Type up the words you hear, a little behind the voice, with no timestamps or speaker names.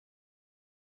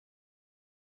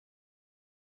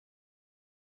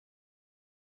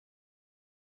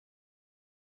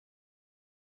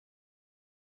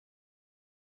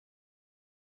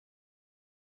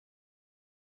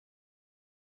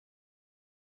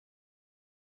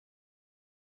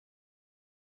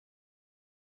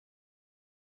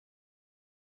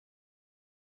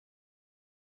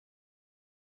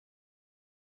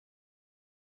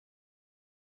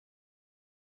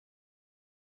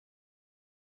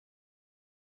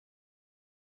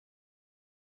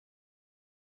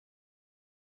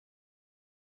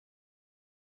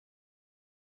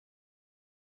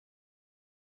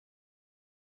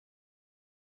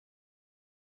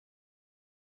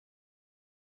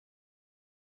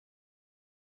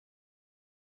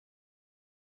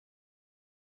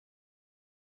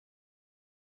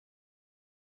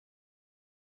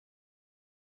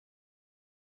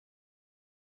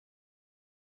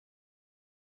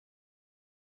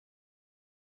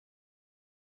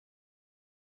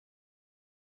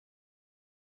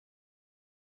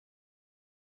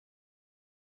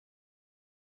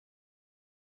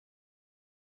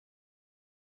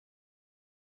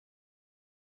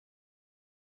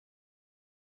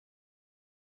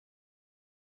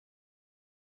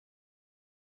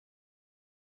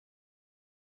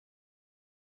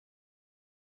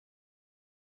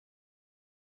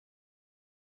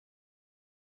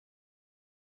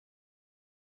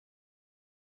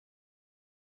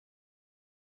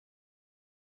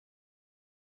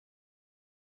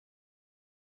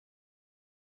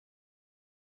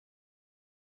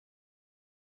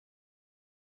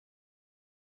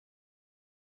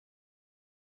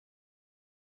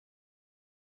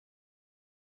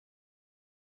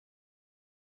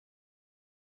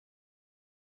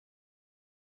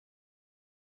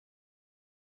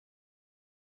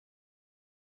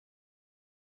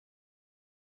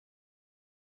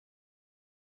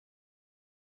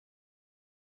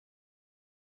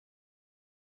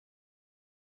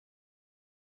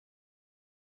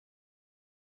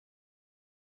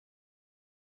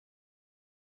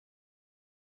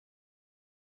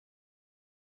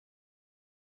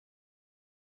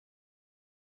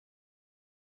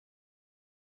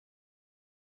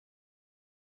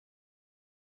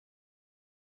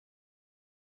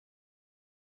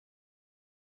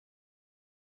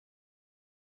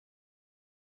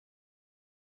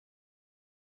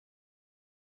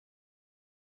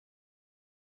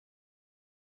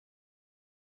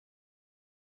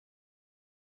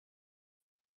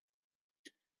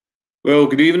Well,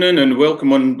 good evening and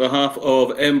welcome on behalf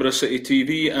of Edinburgh City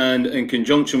TV and in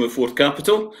conjunction with Fourth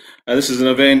Capital. This is an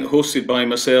event hosted by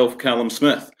myself, Calum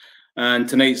Smith. And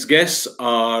tonight's guests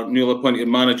are newly appointed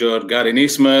manager Gary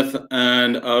Naysmith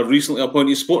and our recently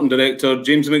appointed sporting director,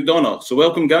 James McDonaugh. So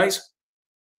welcome, guys.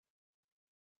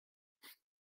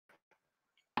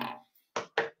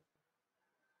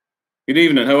 Good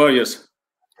evening, how are you?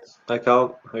 Hi,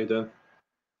 Cal. How you doing?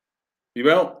 You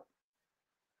well?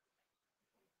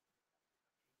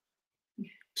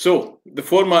 So the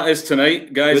format is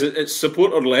tonight, guys. It's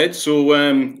supporter-led, so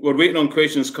we're waiting on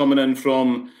questions coming in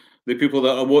from the people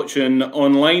that are watching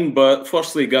online. But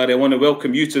firstly, Gary, I want to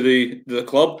welcome you to the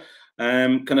club.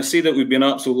 Can I say that we've been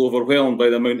absolutely overwhelmed by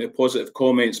the amount of positive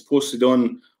comments posted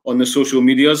on the social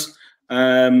medias?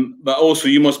 But also,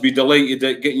 you must be delighted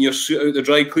at getting your suit out the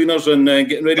dry cleaners and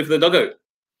getting ready for the dugout.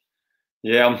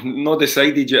 Yeah, I'm not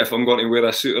decided yet if I'm going to wear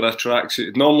a suit or a tracksuit.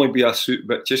 It'd normally be a suit,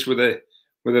 but just with the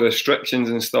restrictions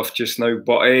and stuff just now.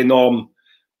 But no, I'm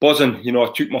buzzing. You know,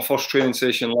 I took my first training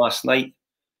session last night,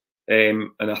 and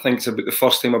I think it's about the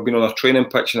first time I've been on a training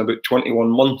pitch in about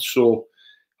 21 months. So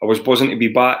I was buzzing to be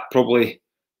back. Probably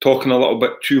talking a little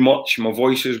bit too much. My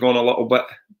voice has gone a little bit,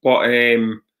 but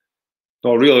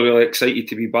no, really excited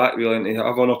to be back. Really, and to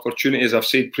have an opportunity, as I've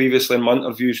said previously in my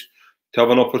interviews, to have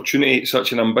an opportunity at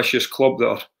such an ambitious club that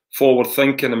are forward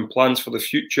thinking and plans for the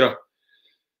future.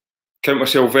 Count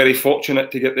myself very fortunate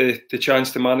to get the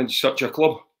chance to manage such a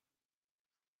club.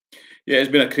 Yeah, it's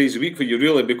been a crazy week for you,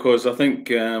 really, because I think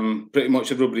pretty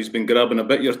much everybody's been grabbing a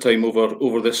bit of your time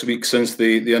over this week since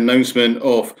the announcement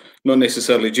of not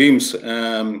necessarily James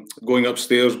going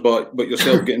upstairs, but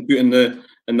yourself getting put in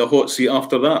the hot seat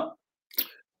after that.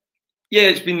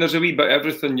 Yeah, there's a wee bit of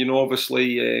everything, you know.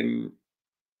 Obviously,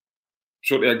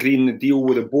 sort of agreeing the deal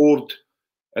with the board,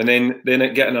 and then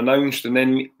it getting announced, and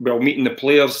then meeting the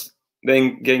players,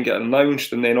 then getting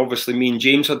announced, and then obviously me and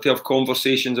James had to have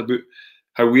conversations about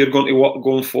how we're going to work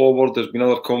going forward. There's been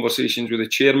other conversations with the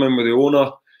chairman, with the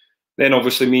owner. Then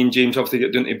obviously me and James have to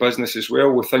get down to business as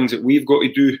well with things that we've got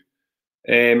to do.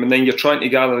 And then you're trying to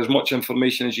gather as much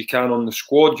information as you can on the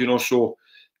squad, you know, so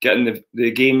getting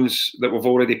the games that we've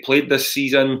already played this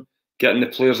season, getting the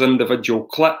players' individual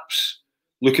clips,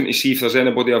 looking to see if there's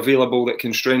anybody available that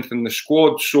can strengthen the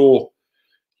squad. So,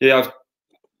 yeah, I've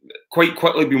quite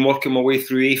quickly been working my way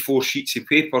through A4 sheets of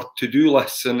paper, to-do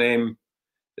lists, and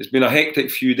it's been a hectic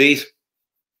few days.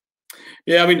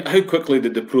 Yeah, I mean, how quickly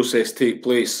did the process take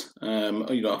place?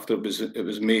 You know, after it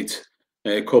was made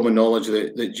common knowledge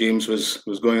that James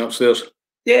was going upstairs.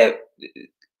 Yeah,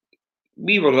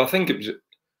 we were. I think it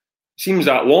seems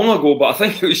that long ago, but I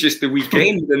think it was just the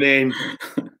weekend. And then,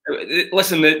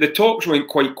 listen, the talks went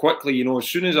quite quickly. You know, as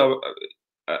soon as I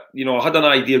had an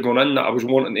idea going in that I was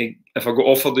wanting to, if I got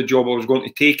offered the job, I was going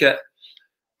to take it.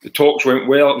 The talks went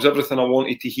well. It was everything I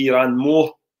wanted to hear and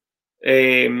more.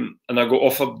 And I got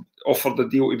offered the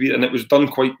deal to be, and it was done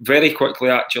very quickly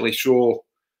actually. So,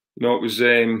 you know, it was.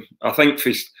 I think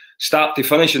for start to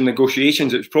finish in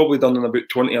negotiations, it was probably done in about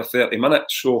 20 or 30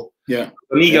 minutes. So, yeah,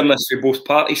 an eagerness for both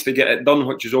parties to get it done,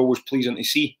 which is always pleasing to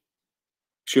see.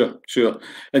 Sure.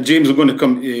 And James, I'm going to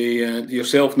come to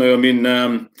yourself now. I mean,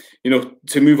 you know,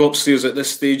 to move upstairs at this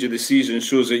stage of the season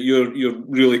shows that you're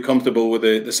really comfortable with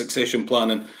the succession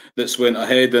planning that's went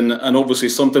ahead, and obviously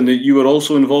something that you were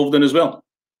also involved in as well.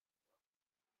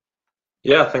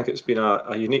 Yeah, I think it's been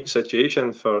a unique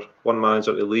situation for one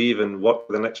manager to leave and work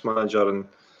with the next manager,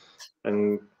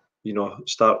 and you know,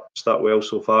 start well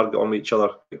so far, get on with each other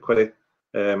quickly.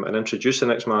 And introduce the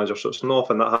next manager. So it's not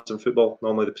often that happens in football.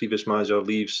 Normally the previous manager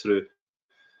leaves through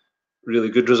really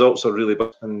good results or really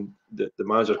bad, and the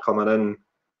manager coming in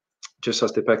just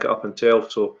has to pick it up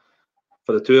himself. So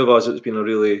for the two of us, it's been a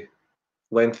really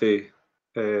lengthy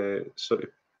sort of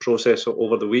process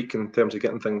over the week in terms of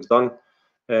getting things done.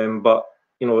 But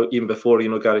you know, even before, you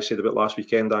know, Gary said about last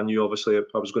weekend, I knew obviously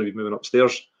I was going to be moving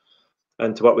upstairs,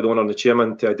 and to work with the owner and the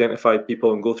chairman to identify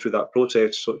people and go through that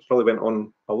process. So it probably went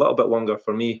on a little bit longer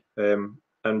for me, and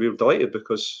we were delighted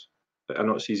because I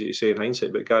know it's easy to say in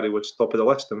hindsight, but Gary was top of the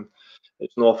list, and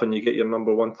it's not often you get your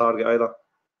number one target either.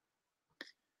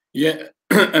 Yeah,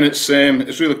 and it's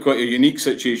really quite a unique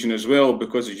situation as well,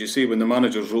 because as you say, when the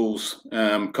manager's roles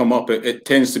come up, it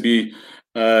tends to be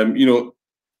you know,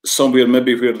 somewhere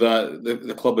maybe where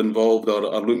the club involved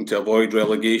are looking to avoid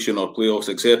relegation or playoffs,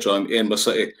 etc. And Edinburgh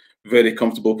City, very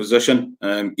comfortable position.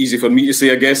 Easy for me to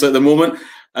say, I guess, at the moment.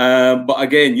 But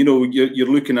again, you know,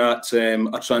 you're looking at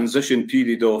a transition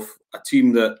period of a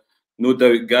team that no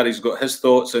doubt Gary's got his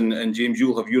thoughts, and James,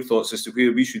 you'll have your thoughts as to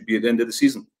where we should be at the end of the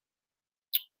season.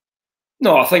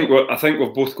 No, I think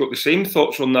we've both got the same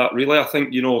thoughts on that. Really, I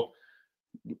think, you know,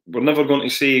 we're never going to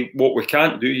say what we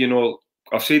can't do. You know,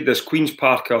 I've said this, Queen's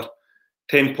Park are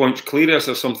 10 points clear us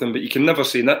or something, but you can never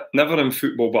say never in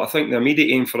football. But I think the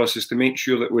immediate aim for us is to make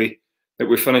sure that we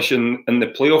finish in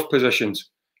the playoff positions.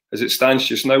 As it stands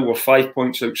just now, we're 5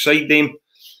 points outside them.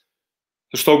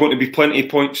 There's still going to be plenty of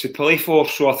points to play for.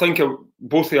 So I think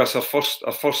both of us,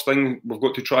 our first thing, we've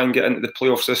got to try and get into the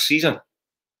playoffs this season.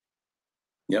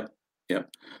 Yep.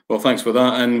 Well, thanks for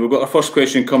that. And we've got our first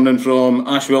question coming in from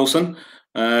Ash Wilson.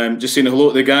 Just saying hello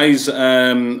to the guys.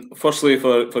 Firstly,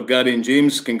 for Gary and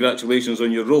James, congratulations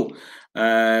on your role.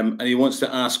 And he wants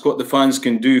to ask what the fans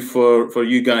can do for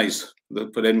you guys,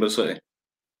 for Edinburgh City.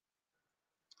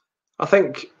 I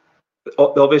think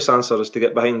the obvious answer is to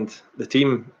get behind the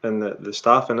team and the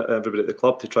staff and everybody at the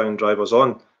club to try and drive us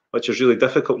on, which is really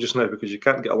difficult just now because you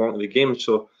can't get along to the game.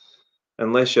 So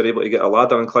unless you're able to get a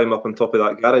ladder and climb up on top of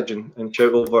that garage and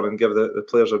shout over and give the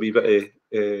players a wee bit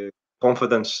of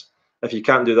confidence, if you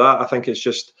can't do that, I think it's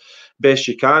just best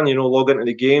you can, you know, log into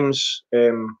the games,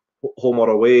 home or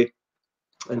away,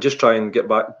 and just try and get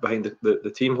back behind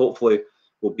the team. Hopefully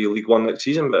we'll be League One next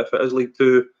season, but if it is League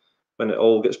Two, when it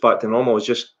all gets back to normal, is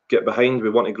just get behind.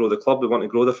 We want to grow the club, we want to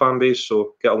grow the fan base,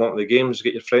 so get along to the games,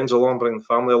 get your friends along, bring the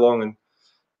family along,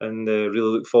 and really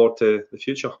look forward to the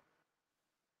future.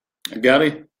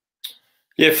 Gary?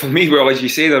 Yeah, for me, well, as you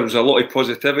say, there was a lot of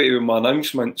positivity with my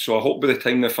announcement, so I hope by the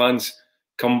time the fans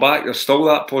come back, there's still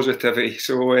that positivity.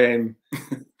 So, you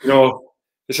know,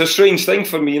 it's a strange thing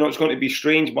for me. You know, it's going to be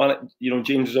strange, man. You know,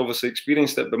 James has obviously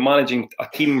experienced it, but managing a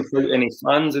team without any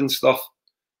fans and stuff.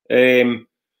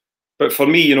 But for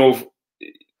me, you know,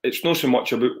 it's not so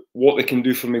much about what they can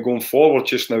do for me going forward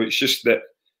just now. It's just that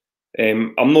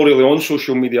I'm not really on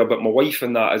social media, but my wife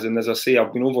and that is, and as I say,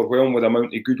 I've been overwhelmed with the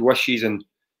amount of good wishes, and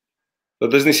there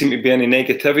doesn't seem to be any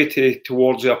negativity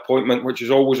towards the appointment, which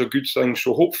is always a good thing.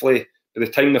 So hopefully, by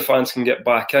the time the fans can get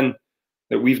back in,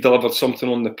 that we've delivered something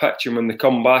on the pitch, and when they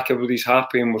come back, everybody's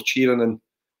happy and we're cheering, and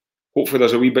hopefully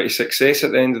there's a wee bit of success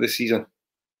at the end of the season.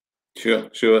 Sure.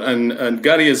 And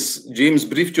Gary, has James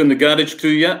briefed you on the garage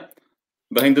too yet?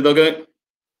 Behind the dugout?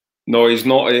 No, he's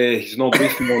not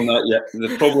briefed me on that yet.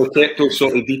 They've probably kept those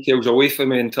sort of details away from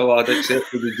me until I'd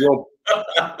accepted the job.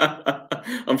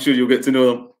 I'm sure you'll get to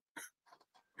know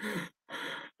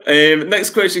them.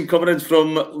 Next question coming in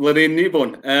from Lorraine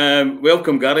Newborn.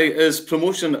 Welcome, Gary. Is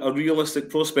promotion a realistic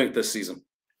prospect this season?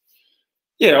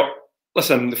 Yeah,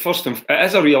 listen, it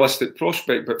is a realistic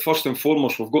prospect, but first and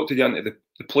foremost, we've got to get into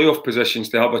the playoff positions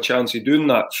to have a chance of doing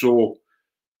that. So,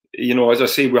 you know, as I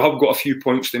say, we have got a few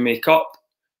points to make up.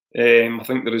 I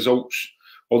think the results,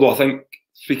 although I think,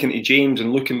 speaking to James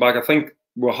and looking back, I think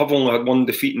we have only had one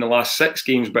defeat in the last 6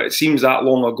 games, but it seems that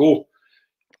long ago.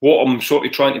 What I'm sort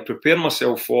of trying to prepare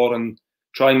myself for and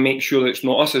try and make sure that it's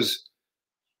not us is,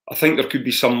 I think there could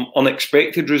be some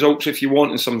unexpected results if you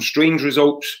want, and some strange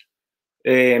results.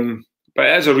 But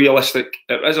it is a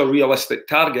realistic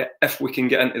target if we can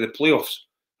get into the playoffs,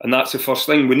 and that's the first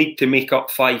thing. We need to make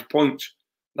up 5 points.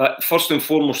 That first and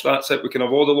foremost, that's it. We can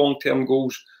have all the long-term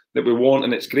goals that we want,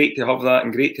 and it's great to have that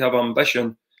and great to have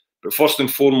ambition. But first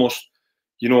and foremost,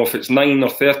 you know, if it's 9 or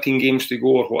 13 games to go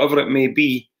or whatever it may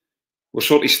be, we're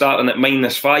sort of starting at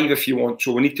 -5 if you want.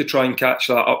 So we need to try and catch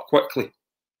that up quickly.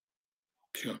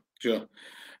 Sure.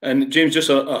 And James, just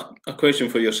a question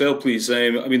for yourself, please. I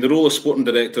mean, the role of sporting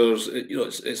directors, you know,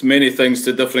 it's many things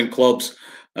to different clubs.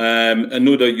 I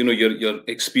know that, you know, your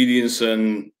experience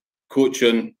in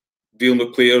coaching, dealing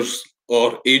with players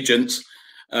or agents,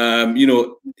 you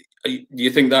know, do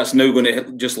you think that's now going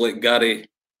to just let Gary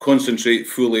concentrate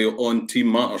fully on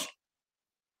team matters?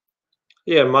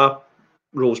 Yeah, my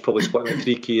role is probably split into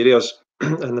 3 key areas,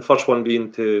 and the first one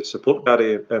being to support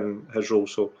Gary in his role.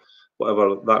 So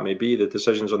whatever that may be, the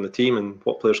decisions on the team and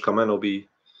what players come in will be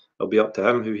up to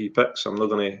him, who he picks. I'm not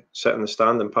going to sit in the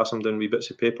stand and pass him down wee bits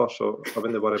of paper, so I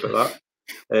wouldn't worry about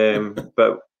that.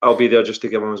 But I'll be there just to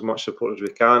give him as much support as we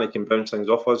can. He can bounce things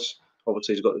off us.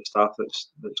 Obviously, he's got the staff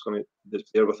that's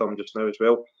there with him just now as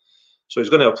well. So he's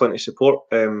going to have plenty of support.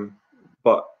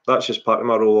 But that's just part of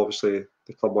my role. Obviously,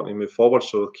 the club want to move forward,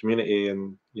 so community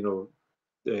and, you know,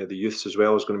 the youths as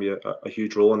well is going to be a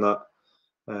huge role in that.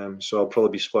 So I'll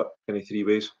probably be split in 3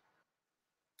 ways.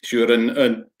 Sure,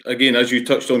 and again, as you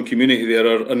touched on community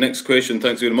there, our next question,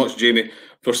 thanks very much, Jamie,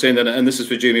 for sending it in. This is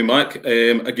for Jamie Mack.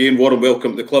 Again, warm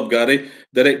welcome to the club, Gary.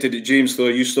 Directed at James, though,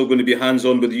 are you still going to be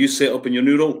hands-on with the youth setup in your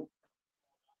new role?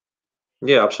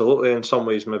 Yeah, absolutely. In some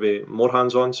ways, maybe more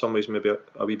hands-on, some ways maybe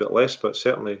a wee bit less, but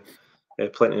certainly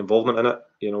plenty of involvement in it.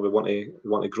 You know, we want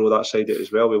to grow that side of it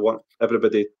as well. We want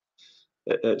everybody.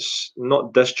 It's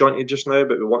not disjointed just now,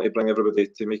 but we want to bring everybody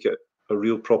to make it a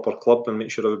real proper club and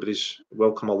make sure everybody's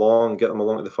welcome along, get them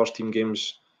along to the first team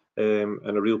games, and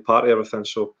a real part of everything.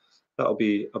 So that'll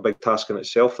be a big task in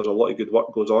itself. There's a lot of good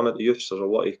work goes on at the youths. There's a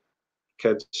lot of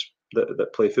kids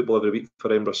that play football every week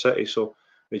for Edinburgh City. So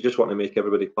we just want to make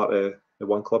everybody part of the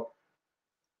one club.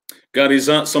 Gary, is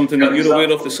that something that you're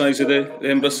aware of, the size of the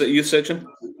Edinburgh City youth section?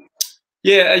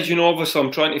 Yeah, as you know, obviously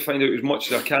I'm trying to find out as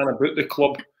much as I can about the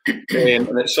club,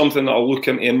 and it's something that I'll look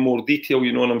into in more detail,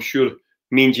 you know, and I'm sure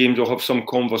me and James will have some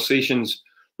conversations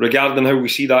regarding how we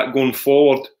see that going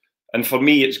forward. And for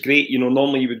me, it's great, you know,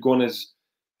 normally you would go on as,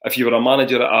 if you were a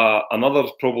manager at another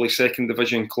probably second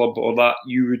division club or that,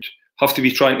 you would have to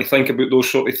be trying to think about those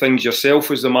sort of things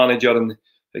yourself as the manager, and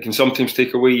it can sometimes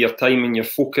take away your time and your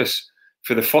focus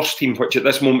for the first team, which at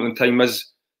this moment in time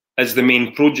is the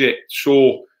main project.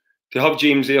 So to have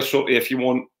James there sort of, if you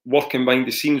want, working behind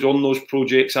the scenes on those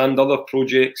projects and other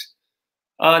projects,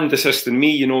 and assisting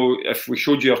me, you know, if we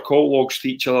showed you our call logs to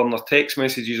each other and our text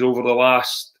messages over the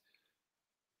last,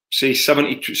 say,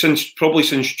 since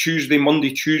Tuesday,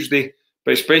 Monday, Tuesday,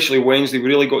 but especially Wednesday, we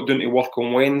really got down to work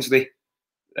on Wednesday.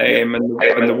 And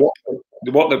the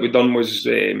work that we've done was,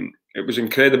 it was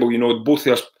incredible, you know, both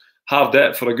of us hard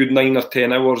at it for a good 9 or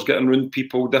 10 hours, getting round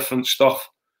people, different stuff.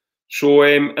 So,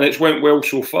 and it's went well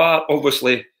so far,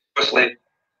 obviously.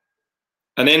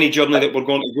 And any journey that we're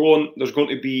going to go on, there's going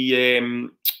to be,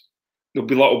 there'll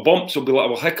be little bumps, there'll be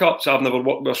little hiccups. I've never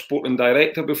worked with a sporting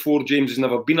director before. James has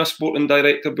never been a sporting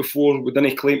director before. We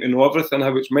didn't claim to know everything,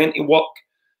 how it's meant to work.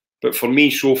 But for me,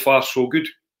 so far, so good.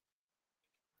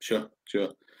 Sure.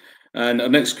 And our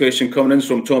next question coming in is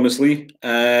from Thomas Lee.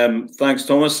 Thanks,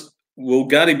 Thomas. Will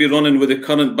Gary be running with the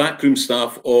current backroom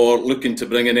staff or looking to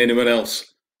bring in anyone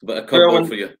else? A bit of curveball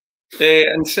for you.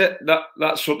 And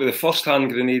that's sort of the first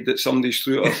hand grenade that somebody's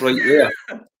threw at us right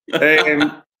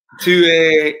there.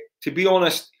 To be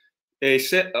honest,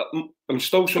 I'm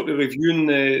still sort of reviewing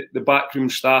the backroom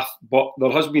staff, but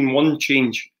there has been one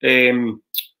change. Jim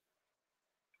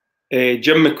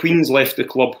McQueen's left the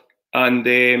club, and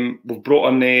we've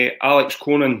brought in Alex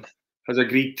Conan has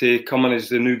agreed to come in as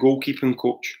the new goalkeeping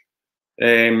coach.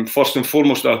 First and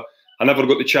foremost, I never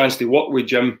got the chance to work with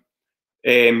Jim,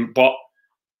 but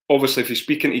obviously, if you're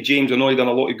speaking to James, I know he done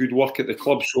a lot of good work at the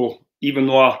club. So even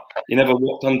though he never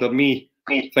worked under me,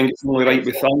 I think it's only right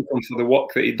we thank him for the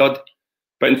work that he did.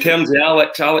 But in terms of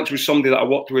Alex was somebody that I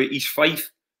worked with at East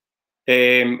Fife.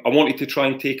 I wanted to try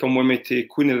and take him with me to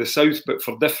Queen of the South, but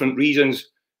for different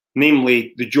reasons,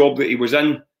 namely the job that he was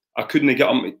in, I couldn't get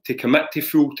him to commit to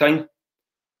full time.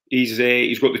 He's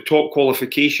got the top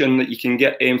qualification that you can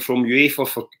get from UEFA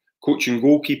for coaching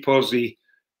goalkeepers. He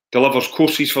delivers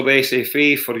courses for the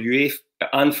SFA, for UEFA,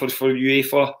 and for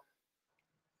UEFA.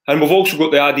 And we've also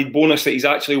got the added bonus that he's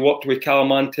actually worked with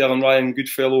Calum and Ryan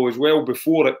Goodfellow as well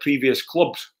before at previous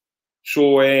clubs.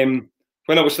 So when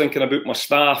I was thinking about my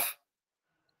staff,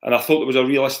 and I thought there was a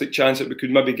realistic chance that we could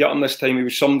maybe get him this time, he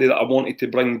was somebody that I wanted to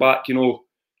bring back. You know,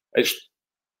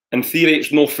 in theory,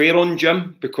 it's no fair on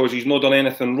Jim because he's not done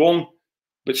anything wrong.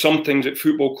 But sometimes at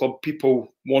football club,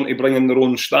 people want to bring in their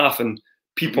own staff, and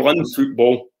people in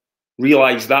football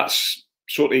realise that's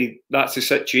the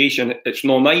situation. It's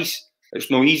not nice. It's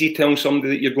not easy telling somebody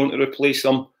that you're going to replace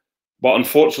them. But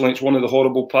unfortunately, it's one of the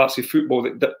horrible parts of football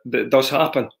that does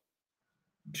happen.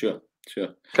 Sure.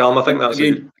 Calum, I think that's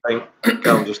a good time,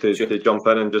 Calum, just to jump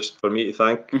in and just for me to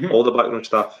thank all the backroom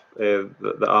staff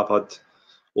that I've had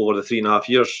over the 3.5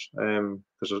 years,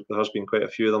 because there has been quite a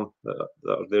few of them that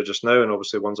are there just now, and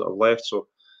obviously ones that have left. So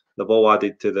they've all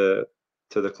added to the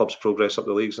club's progress up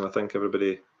the leagues, and I think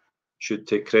everybody should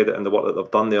take credit in the work that they've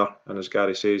done there. And as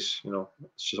Gary says, you know,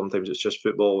 sometimes it's just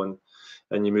football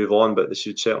and you move on, but they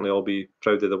should certainly all be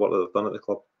proud of the work that they've done at the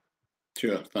club.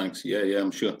 Sure, thanks. Yeah,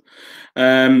 I'm sure.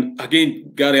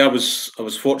 Again, Gary, I was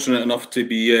fortunate enough to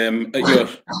be at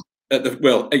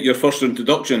your first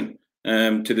introduction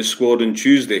to the squad on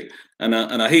Tuesday, and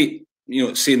I hate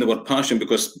saying the word passion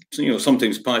because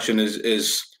sometimes passion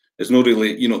is not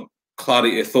really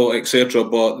clarity of thought, etc.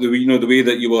 But the way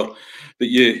that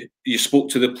you spoke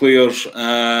to the players,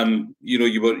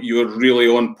 you were really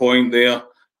on point there.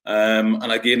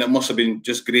 And again, it must have been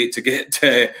just great to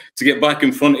get back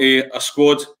in front of a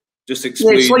squad. Just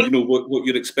explain, what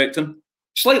you're expecting.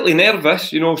 Slightly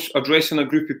nervous, addressing a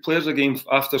group of players again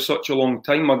after such a long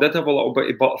time. I did have a little bit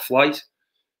of butterflies,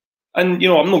 and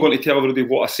I'm not going to tell everybody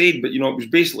what I said, but it was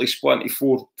basically split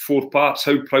into four parts.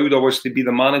 How proud I was to be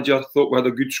the manager. Thought we had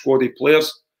a good squad of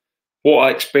players. What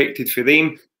I expected for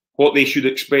them, what they should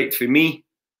expect for me,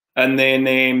 and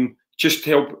then just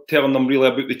telling them really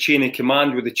about the chain of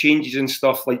command with the changes and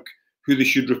stuff, like who they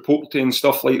should report to and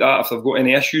stuff like that if they've got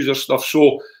any issues or stuff.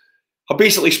 So I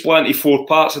basically split into 4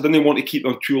 parts. I didn't want to keep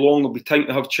them too long. There'll be time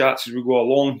to have chats as we go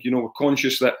along. You know, we're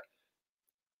conscious that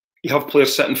you have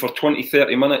players sitting for 20,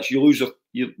 30 minutes. You lose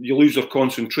their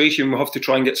concentration. We have to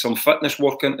try and get some fitness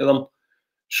work into them.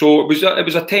 So it was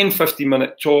a 10,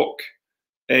 15-minute talk.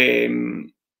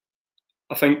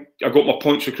 I think I got my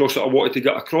points across that I wanted to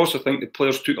get across. I think the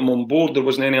players took them on board. There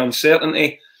wasn't any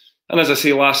uncertainty. And as I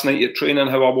say last night at training,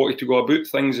 how I wanted to go about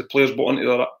things, the players bought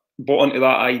into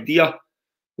that idea.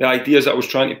 The ideas that I was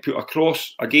trying to put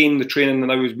across. Again, the training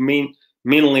now is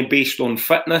mainly based on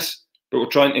fitness, but we're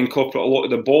trying to incorporate a lot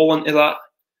of the ball into that.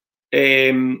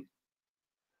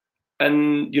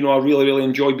 And, you know, I really, really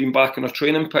enjoyed being back on a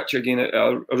training pitch again.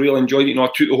 I really enjoyed it. You know,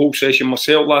 I took the whole session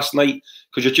myself last night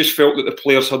because I just felt that the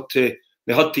players had to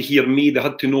hear me. They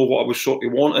had to know what I was sort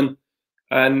of wanting.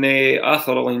 And I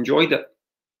thoroughly enjoyed it.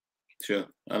 Sure.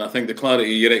 And I think the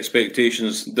clarity of your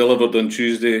expectations delivered on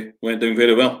Tuesday went down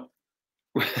very well.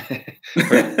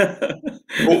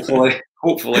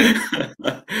 Hopefully.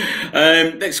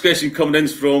 Next question coming in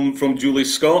from Julie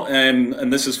Scott,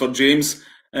 and this is for James.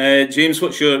 James,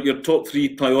 what's your top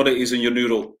 3 priorities in your new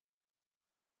role?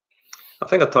 I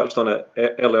think I touched on it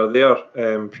earlier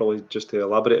there, probably just to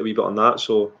elaborate a wee bit on that.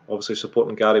 So obviously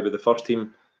supporting Gary with the first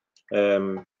team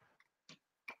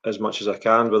as much as I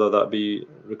can, whether that be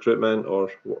recruitment or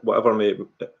whatever way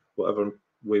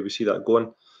we see that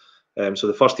going. So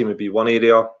the first team would be one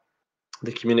area,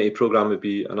 the community programme would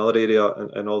be another area,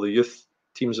 and all the youth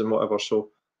teams and whatever. So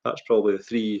that's probably the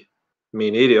 3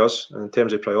 main areas. And in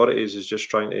terms of priorities, is just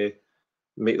trying to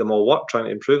make them all work, trying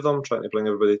to improve them, trying to bring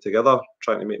everybody together,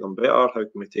 trying to make them better. How can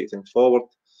we take things forward?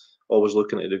 Always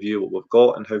looking to review what we've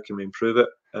got and how can we improve it,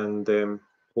 and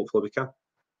hopefully we can.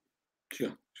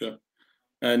 Sure.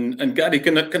 And Gary,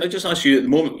 can I just ask you at the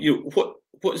moment,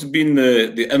 what's been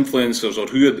the influencers, or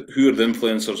who are the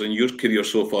influencers in your career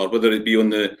so far, whether it be on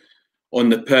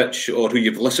the pitch or who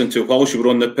you've listened to whilst you were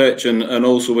on the pitch and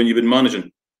also when you've been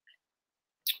managing?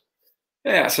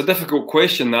 Yeah, it's a difficult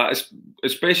question, that,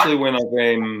 especially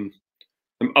when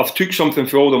I've took something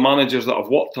for all the managers that I've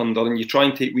worked under, and you try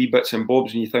and take wee bits and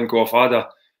bobs, and you think, oh, I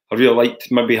really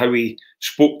liked maybe how he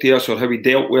spoke to us or how he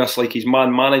dealt with us, like his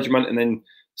man management, and then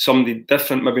somebody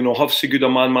different maybe not have so good a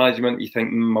man management. You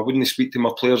think, I wouldn't speak to my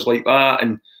players like that.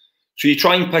 And so you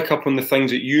try and pick up on the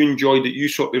things that you enjoyed, that you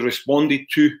sort of responded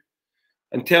to.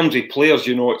 In terms of players,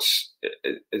 you know,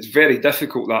 it's very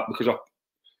difficult, that, because I'm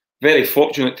very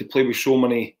fortunate to play with so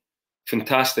many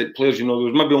fantastic players. You know,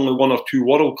 there's maybe only 1 or 2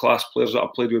 world-class players that I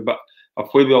played with, but I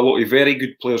played with a lot of very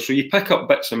good players. So you pick up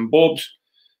bits and bobs,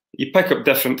 you pick up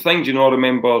different things. You know, I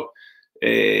remember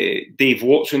Dave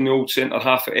Watson, the old centre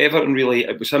half at Everton, really,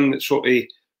 it was him that sort of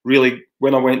really,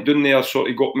 when I went down there, sort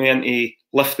of got me into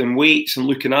lifting weights and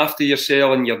looking after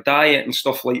yourself and your diet and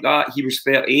stuff like that. He was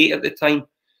 38 at the time.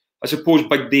 I suppose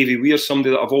Big Davy Weir's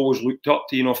somebody that I've always looked up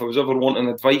to. You know, if I was ever wanting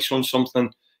advice on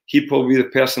something, he'd probably be the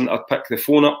person I'd pick the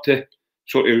phone up to.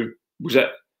 Sort of, was it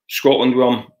Scotland with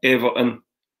him, Everton,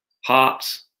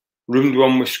 Hearts, roomed with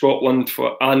him with Scotland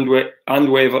and with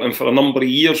Everton for a number of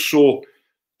years. So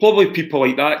probably people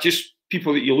like that, just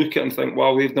people that you look at and think,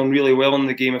 wow, they've done really well in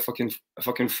the game. If I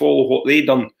can follow what they've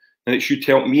done, then it should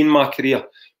help me in my career.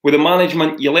 With the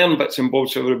management, you learn bits and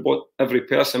bobs from every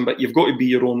person, but you've got to be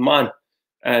your own man.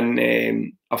 And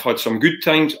I've had some good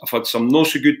times, I've had some not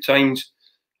so good times.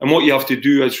 And what you have to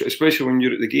do, is, especially when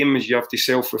you're at the game, is you have to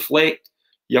self-reflect.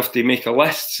 You have to make a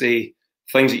list, say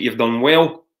things that you've done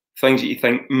well, things that you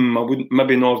think, I wouldn't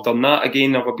maybe not have done that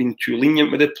again. Have I been too lenient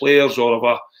with the players, or have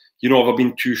I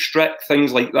been too strict?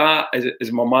 Things like that.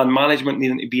 Is my man management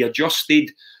needing to be adjusted?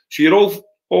 So you're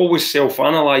always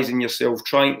self-analysing yourself,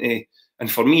 trying to.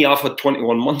 And for me, I've had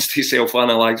 21 months to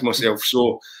self-analyse myself.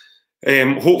 So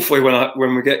hopefully,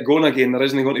 when we get going again, there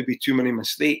isn't going to be too many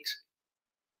mistakes.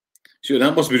 Sure,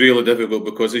 that must be really difficult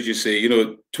because, as you say, you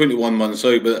know, 21 months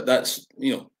out, but that's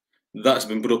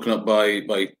been broken up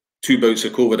by 2 bouts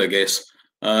of COVID, I guess.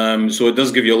 So it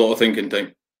does give you a lot of thinking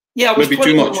time. Yeah, maybe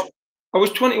too much. I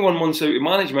was 21 months out of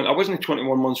management. I wasn't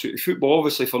 21 months out of football.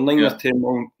 Obviously, for 9 or 10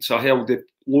 months, I held the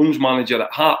loans manager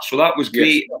at Hearts, so that was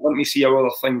great. Yes. Let me see how other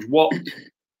things worked.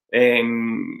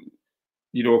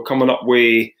 You know, coming up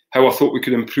with how I thought we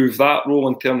could improve that role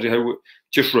in terms of how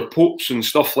just reports and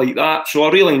stuff like that. So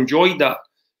I really enjoyed that.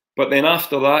 But then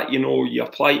after that, you know, you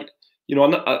apply. You know,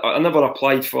 I never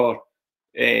applied for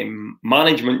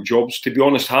management jobs. To be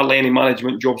honest, hardly any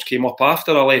management jobs came up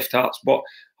after I left Hearts. But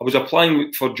I was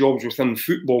applying for jobs within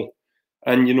football,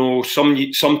 and you know,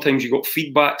 sometimes you got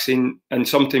feedbacks in, and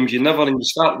sometimes you never. And you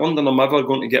start wondering, am I ever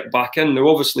going to get back in? Now,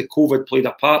 obviously, COVID played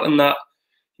a part in that.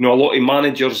 You know, a lot of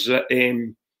managers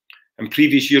in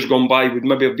previous years gone by would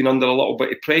maybe have been under a little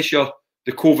bit of pressure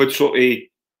the COVID sort of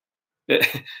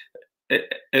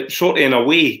it sort of in a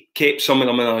way kept some of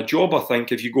them in a job, I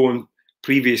think, if you go in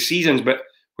previous seasons. But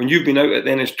when you've been out at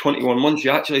then as 21 months,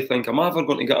 you actually think, am I ever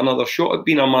going to get another shot at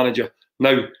being a manager?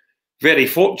 Now, very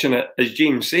fortunate, as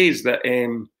James says, that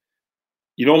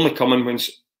you normally come in when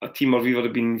a team have either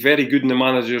been very good and the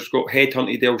manager's got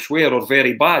headhunted elsewhere, or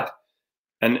very bad.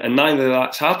 And neither of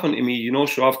that's happened to me, you know.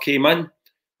 So I've came in.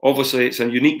 Obviously, it's a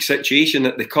unique situation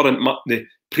that the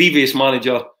previous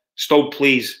manager still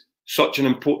plays such an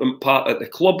important part at the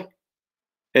club.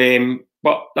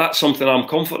 But that's something I'm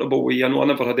comfortable with. I know I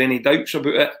never had any doubts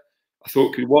about it. I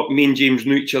thought it could work. Me and James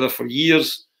knew each other for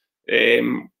years.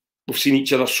 We've seen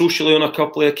each other socially on a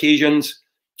couple of occasions.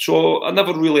 So I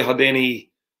never really had any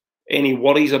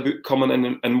worries about coming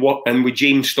in and with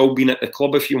James still being at the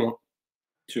club, if you want.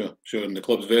 Sure. And the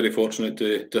club's very fortunate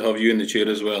to have you in the chair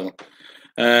as well.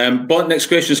 But next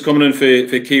question is coming in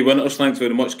for Kay Winters. Thanks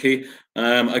very much, Kay.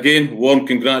 Again, warm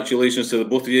congratulations to the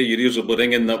both of you. Your ears will be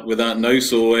ringing with that now,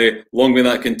 so long may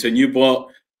that continue. But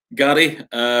Gary,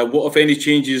 what, if any,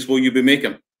 changes will you be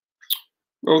making?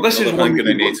 Well, this is one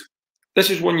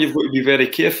you've got to be very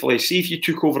careful. See, if you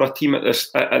took over a team at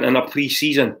this in a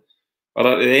pre-season, or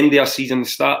at the end of a season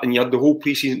start, and you had the whole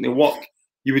pre-season to work,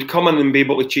 you would come in and be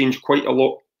able to change quite a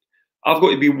lot. I've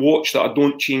got to be watched that I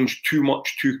don't change too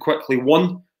much too quickly.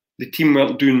 One, the team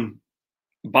weren't doing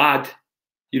bad.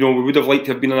 You know, we would have liked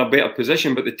to have been in a better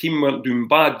position, but the team weren't doing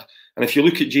bad. And if you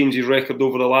look at James's record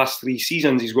over the last 3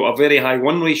 seasons, he's got a very high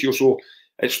win ratio. So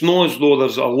it's not as though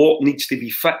there's a lot needs to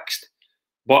be fixed.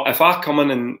 But if I come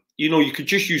in and, you know, you could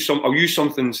just use I'll use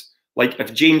something like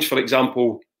if James, for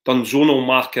example, done zonal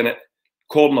marking at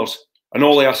corners, and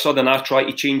all of a sudden I try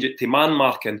to change it to man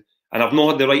marking, and I've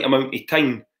not had the right amount of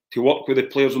time to work with the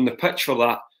players on the pitch for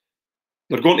that,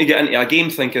 they're going to get into a game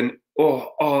thinking, oh,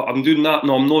 I'm doing that,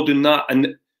 no, I'm not doing that.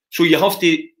 And so you have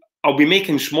to, I'll be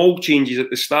making small changes at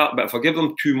the start, but if I give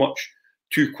them too much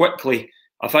too quickly,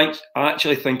 I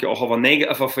actually think it'll have a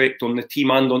negative effect on the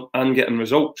team and getting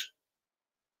results.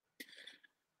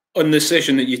 On the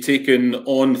session that you've taken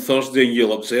on Thursday and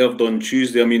you'll observed on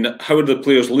Tuesday, I mean, how are the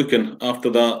players looking after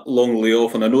that long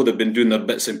layoff? And I know they've been doing their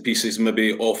bits and pieces,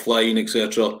 maybe offline,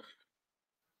 etc.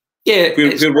 Yeah.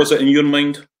 Where was it in your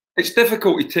mind? It's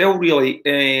difficult to tell, really.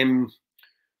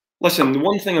 Listen, the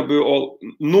one thing about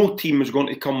no team is going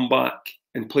to come back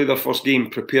and play their first game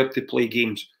prepared to play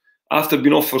games. After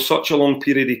being off for such a long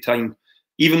period of time,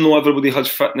 even though everybody has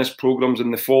fitness programs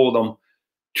and they follow them,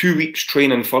 2 weeks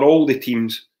training for all the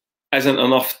teams isn't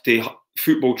enough to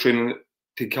football training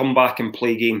to come back and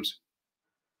play games.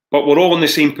 But we're all in the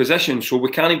same position, so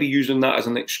we can't be using that as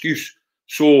an excuse.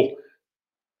 So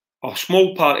a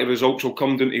small part of results will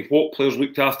come down to what players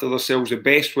looked after themselves the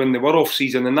best when they were off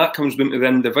season, and that comes down to the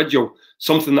individual.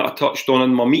 Something that I touched on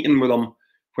in my meeting with them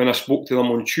when I spoke to them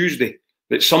on Tuesday,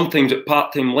 that sometimes at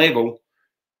part-time level,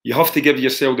 you have to give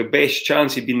yourself the best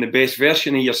chance of being the best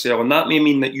version of yourself, and that may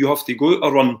mean that you have to go out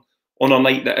a run on a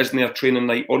night that isn't a training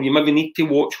night, or you maybe need to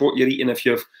watch what you're eating if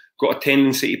you've got a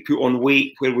tendency to put on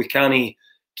weight where we can't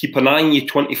keep an eye on you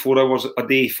 24 hours a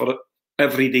day for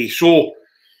every day. So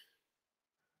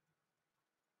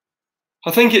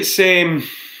I think it's a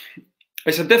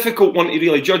difficult one to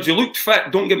really judge. They looked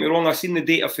fit, don't get me wrong. I've seen the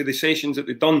data for the sessions that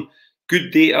they've done.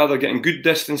 Good data, they're getting good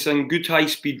distancing, good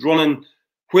high-speed running.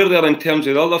 Where they're in terms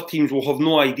of the other teams, we'll have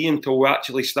no idea until we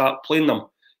actually start playing them.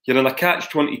 You're in a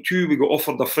catch-22, we got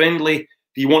offered a friendly.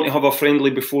 Do you want to have a friendly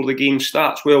before the game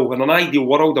starts? Well, in an ideal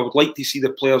world, I would like to see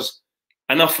the players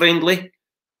in a friendly.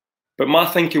 But my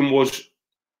thinking was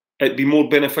it'd be more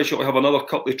beneficial to have another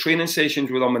couple of training sessions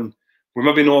with them, and we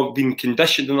maybe not have been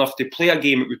conditioned enough to play a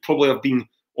game. It would probably have been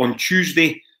on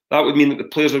Tuesday. That would mean that the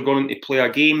players are going to play a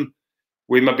game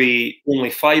with maybe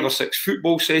only 5 or 6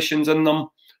 football sessions in them.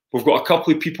 We've got a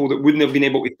couple of people that wouldn't have been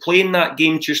able to play in that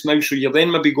game just now, so you're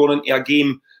then maybe going into a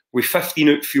game with 15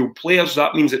 outfield players.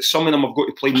 That means that some of them have got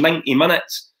to play 90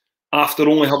 minutes after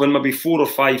only having maybe 4 or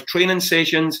 5 training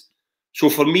sessions. So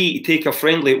for me, to take a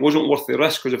friendly, it wasn't worth the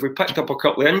risk, because if we picked up a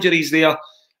couple of injuries there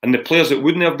and the players that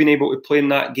wouldn't have been able to play in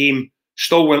that game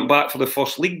still went back for the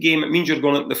first league game, it means you're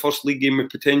going into the first league game with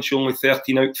potentially only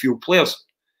 13 outfield players.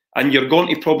 And you're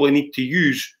going to probably need to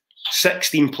use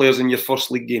 16 players in your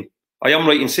first league game. I am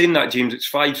right in saying that, James. It's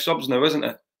 5 subs now, isn't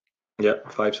it? Yeah,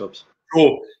 5 subs.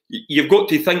 So you've got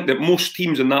to think that most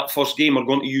teams in that first game are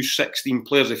going to use 16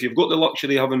 players. If you've got the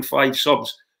luxury of having 5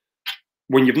 subs,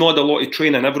 when you've not had a lot of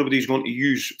training, everybody's going to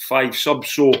use 5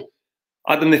 subs. So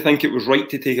I didn't think it was right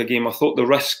to take a game. I thought the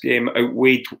risk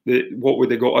outweighed what would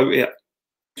they got out of it.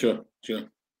 Sure.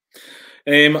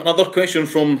 Another question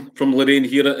from Lorraine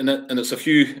here, and it's a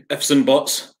few ifs and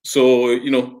buts. So,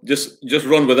 you know, just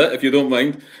run with it if you don't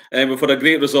mind. We've had a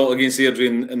great result against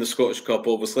Airdrie in the Scottish Cup,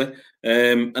 obviously.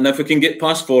 And if we can get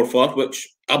past Forfar, which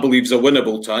I believe is a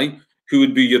winnable tie, who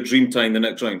would be your dream tie in the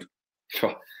next round?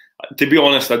 To be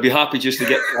honest, I'd be happy just to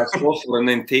get past Forfar and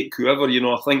then take whoever. You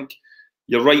know, I think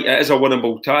you're right. It is a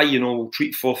winnable tie. You know, we'll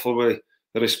treat Forfar with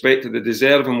the respect that they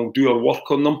deserve, and we'll do our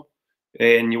work on them.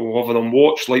 And you'll have them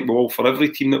watched like we will for every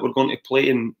team that we're going to play,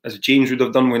 and as James would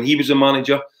have done when he was a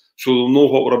manager, so they'll know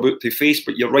what we're about to face.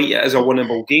 But you're right, it is a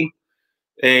winnable game.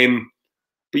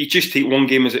 But you just take one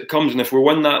game as it comes, and if we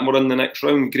win that and we're in the next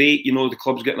round, great. You know, the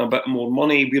club's getting a bit more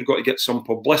money, we've got to get some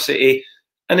publicity,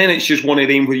 and then it's just one of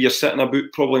them where you're sitting about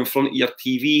probably in front of your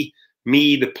TV,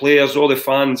 me, the players, all the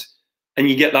fans, and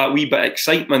you get that wee bit of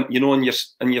excitement, you know, in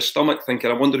your stomach, thinking,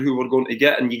 I wonder who we're going to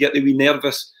get, and you get the wee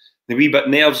nervous. The wee bit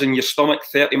nerves in your stomach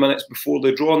 30 minutes before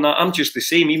the draw, and that I'm just the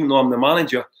same, even though I'm the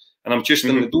manager and I'm just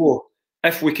in the door.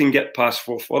 If we can get past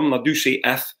Forfar, and I do say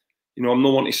if, you know, I'm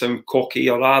not wanting to sound cocky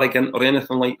or arrogant or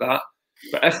anything like that,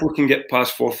 but if we can get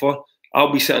past Forfar,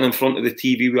 I'll be sitting in front of the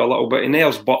TV with a little bit of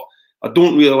nerves. But I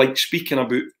don't really like speaking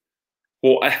about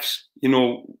what ifs, you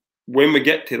know, when we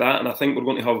get to that, and I think we're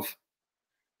going to have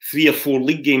 3 or 4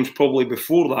 league games probably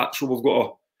before that, so we've got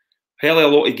a hell of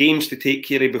a lot of games to take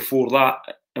care of before that.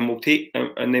 And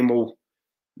then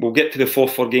we'll get to the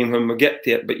Forfar game when we get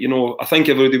to it. But you know, I think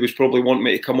everybody was probably wanting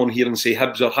me to come on here and say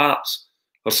Hibs or Hearts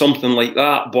or something like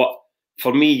that. But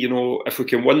for me, you know, if we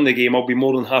can win the game, I'll be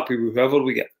more than happy with whoever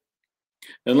we get.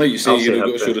 And like you say, you've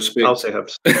got to show respect. I'll say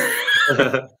Hibs.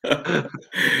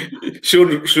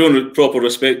 showing proper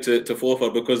respect to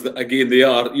Forfar, because again they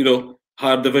are, you know,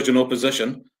 higher division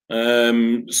opposition.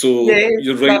 So yeah,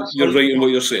 you're right in what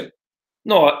you're saying.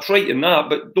 No, it's right in that,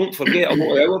 but don't forget a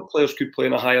lot of our players could play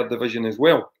in a higher division as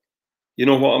well. You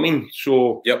know what I mean?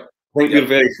 So yep. I think we're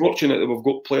very fortunate that we've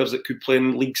got players that could play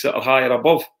in leagues that are higher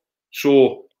above.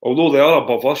 So although they are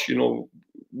above us, you know,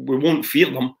 we won't fear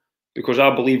them, because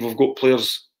I believe we've got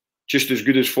players just as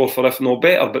good as Forfar, if not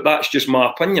better. But that's just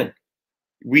my opinion.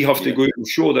 We have to go out and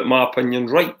show that my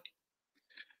opinion's right.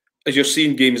 As you're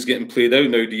seeing games getting played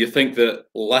out now, do you think that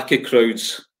lack of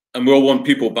crowds, and we all want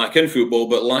people back in football,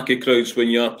 but lack of crowds when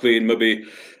you are playing maybe,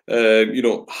 you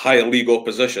know, higher league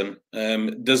opposition,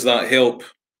 does that help,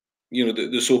 you know,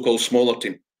 the so-called smaller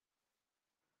team?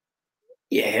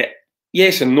 Yeah,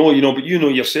 yes and no, you know, but you know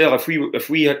yourself, if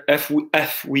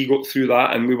we got through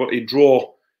that and we were to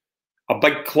draw a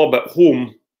big club at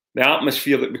home, the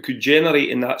atmosphere that we could generate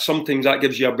in that, sometimes that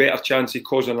gives you a better chance of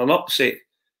causing an upset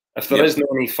if there isn't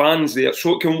any fans there.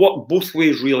 So it can work both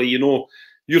ways, really. You know,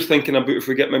 you're thinking about if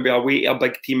we get maybe away to a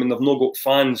big team and they've not got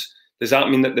fans, does that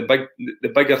mean that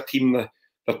the bigger team,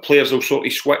 the players will sort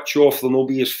of switch off, they'll not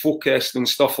be as focused and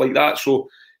stuff like that? So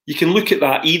you can look at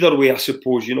that either way, I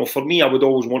suppose. You know, for me, I would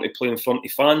always want to play in front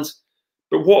of fans.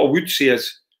 But what I would say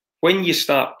is, when you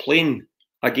start playing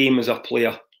a game as a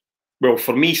player, well,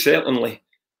 for me, certainly,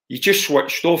 you just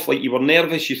switched off. Like, you were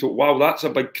nervous, you thought, wow, that's a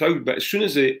big crowd. But as soon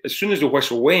as the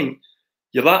whistle went,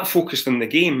 you're that focused in the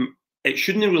game, it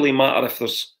shouldn't really matter if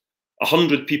there's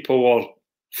 100 people or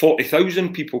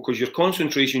 40,000 people, because your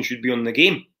concentration should be on the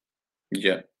game.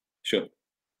 Yeah, sure.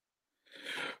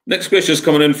 Next question is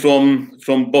coming in from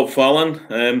Bob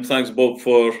Fallon. Thanks, Bob,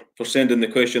 for sending the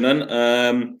question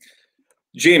in.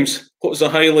 James, what was the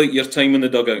highlight of your time in the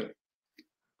dugout?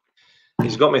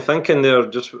 He's got me thinking there,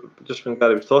 just when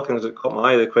Gary was talking, as it caught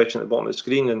my eye, the question at the bottom of the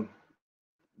screen, and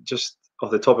just off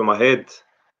the top of my head,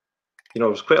 you know,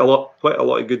 it was quite a lot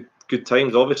of good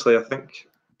times. Obviously, I think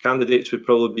candidates would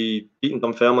probably be beating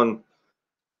Dunfermline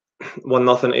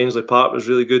 1-0 at Ainsley Park was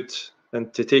really good,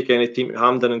 and to take any team to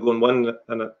Hampden and go and win,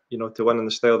 and you know, to win in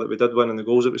the style that we did win, and the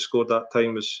goals that we scored that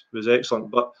time was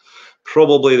excellent. But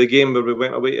probably the game where we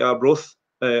went away to Arbroath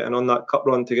and on that cup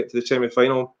run to get to the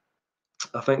semi-final.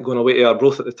 I think going away to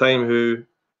Arbroath at the time, who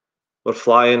were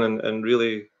flying and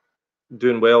really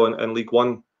doing well in League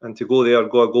One, and to go there,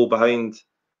 go a goal behind,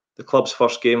 the club's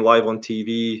first game live on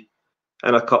TV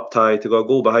in a cup tie, to go a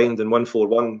goal behind and win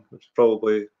 4-1, which is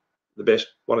probably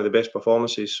one of the best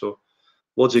performances. So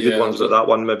loads of good ones, but that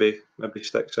one maybe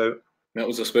sticks out. That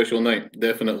was a special night,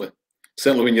 definitely.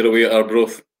 Certainly when you're away at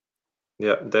Arbroath.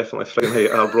 Yeah, definitely. Friday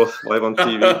night at Arbroath live on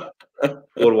TV.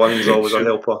 4-1's always a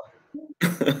helper.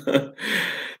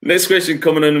 Next question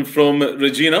coming in from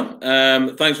Regina.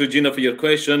 Thanks, Regina, for your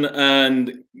question.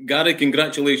 And Gary,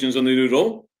 congratulations on the new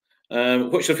role.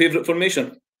 What's your favourite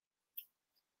formation?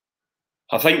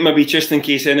 I think maybe, just in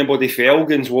case anybody for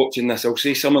Elgin's watching this, I'll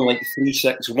say something like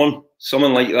 3-6-1,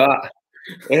 something like that.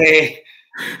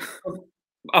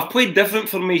 I've played different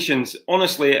formations.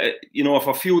 Honestly, you know, if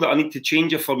I feel that I need to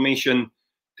change a formation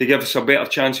to give us a better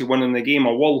chance of winning the game,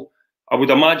 I will. I would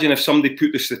imagine if somebody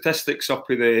put the statistics up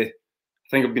with I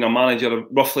think I've been a manager of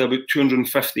roughly about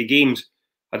 250 games.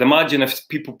 I'd imagine if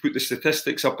people put the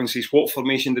statistics up and says what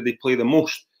formation did they play the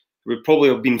most, it would probably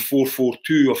have been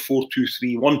 4-4-2 or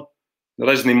 4-2-3-1. There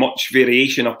isn't much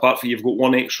variation apart from you've got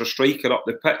one extra striker up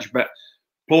the pitch, but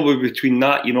probably between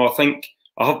that, you know, I think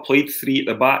I have played 3 at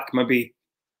the back, maybe,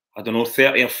 I don't know,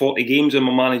 30 or 40 games in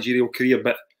my managerial career,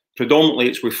 but predominantly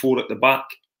it's with 4 at the back.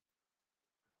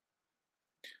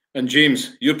 And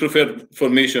James, your preferred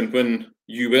formation when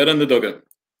you were in the dugout?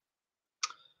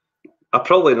 I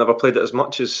probably never played it as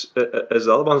much as the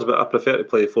other ones, but I prefer to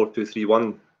play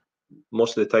 4-2-3-1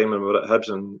 most of the time when we were at Hibs,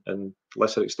 and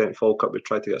lesser extent Falkirk, we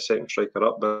tried to get a second striker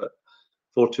up, but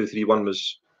 4-2-3-1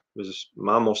 was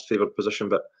my most favoured position,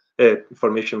 but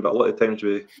formation. But a lot of times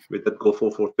we did go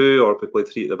 4-4-2, or we played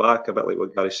 3 at the back, a bit like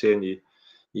what Gary's saying.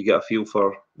 You get a feel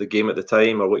for the game at the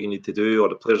time or what you need to do, or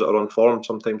the players that are on form.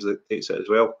 Sometimes it takes it as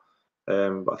well.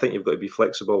 But I think you've got to be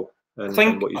flexible. I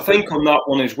think on that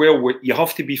one as well, you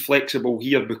have to be flexible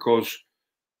here because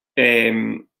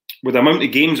with the amount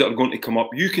of games that are going to come up,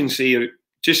 you can say,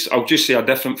 I'll just say a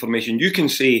different formation. You can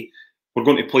say we're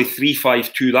going to play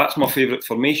 3-5-2. That's my favourite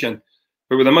formation.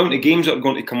 But with the amount of games that are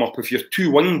going to come up, if your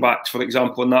 2 wing backs, for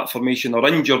example, in that formation are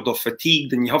injured or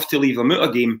fatigued and you have to leave them out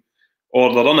a game,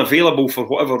 or they're unavailable for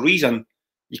whatever reason,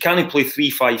 you can't play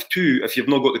 3-5-2 if you've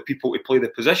not got the people to play the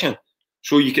position.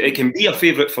 So it can be a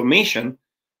favourite formation,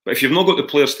 but if you've not got the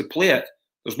players to play it,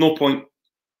 there's no point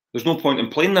in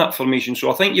playing that formation.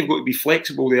 So I think you've got to be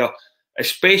flexible there.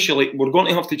 Especially, we're going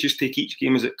to have to just take each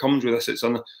game as it comes with us. It's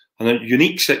a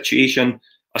unique situation.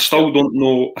 I still don't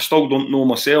know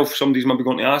myself. Somebody's maybe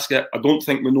going to ask it. I don't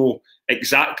think we know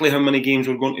exactly how many games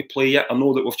we're going to play yet. I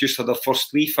know that we've just had our first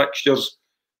 3 fixtures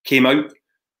came out.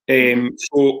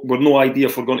 So we've no idea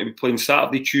if we're going to be playing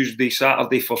Saturday, Tuesday,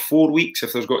 Saturday for 4 weeks,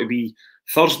 if there's got to be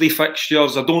Thursday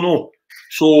fixtures. I don't know.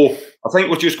 So I think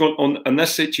we're just going on in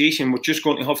this situation, we're just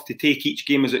going to have to take each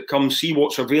game as it comes, see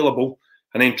what's available,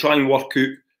 and then try and work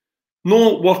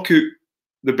out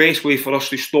the best way for us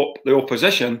to stop the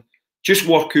opposition. Just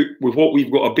work out with what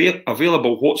we've got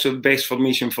available, what's the best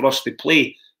formation for us to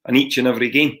play in each and every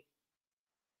game.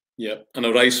 Yeah, and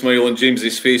a wry smile on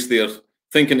James's face there,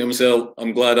 thinking to himself,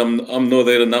 I'm glad I'm not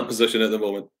there in that position at the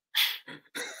moment.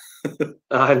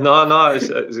 No,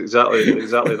 it's exactly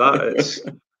that. It's,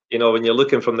 you know, when you're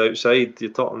looking from the outside,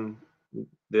 you're talking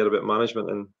there about management,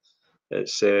 and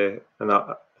it's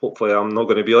hopefully I'm not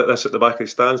going to be like this at the back of the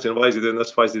stands. You know, why is he doing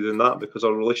this? Why is he doing that? Because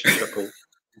our relationship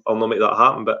I'll not make that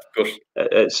happen. But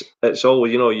it's all,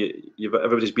 you know,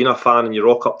 everybody's been a fan, and you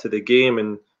rock up to the game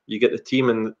and you get the team,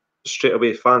 and straight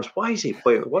away fans, why is he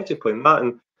playing? Why is he playing that?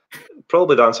 And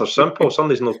probably the answer's simple.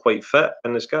 Somebody's not quite fit,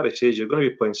 and as Gary says, you're going to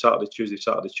be playing Saturday,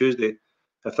 Tuesday.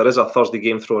 If there is a Thursday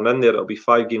game thrown in there, it'll be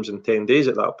 5 games in 10 days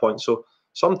at that point. So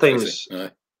sometimes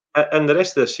in the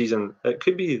rest of the season, it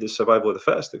could be the survival of the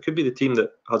fittest. It could be the team that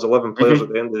has 11 players at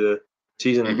the end of the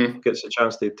season gets a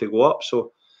chance to go up.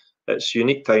 So it's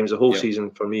unique times. The whole season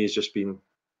for me has just been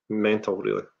mental,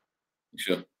 really.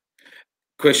 Sure.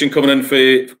 Question coming in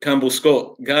for Campbell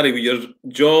Scott. Gary, with your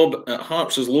job at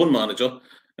Hearts as loan manager,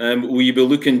 will you be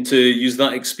looking to use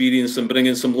that experience and bring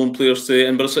in some loan players to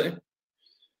Edinburgh City?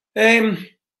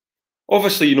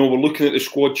 Obviously, you know, we're looking at the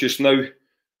squad just now.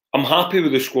 I'm happy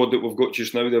with the squad that we've got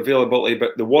just now, the availability,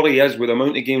 but the worry is with the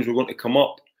amount of games we're going to come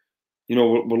up, you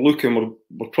know,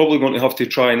 we're probably going to have to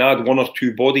try and add 1 or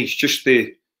 2 bodies just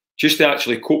to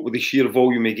actually cope with the sheer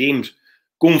volume of games.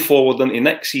 Going forward into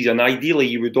next season, ideally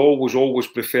you would always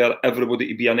prefer everybody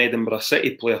to be an Edinburgh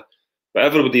City player, but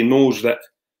everybody knows that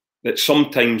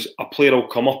sometimes a player will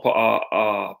come up at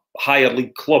a higher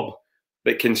league club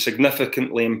that can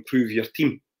significantly improve your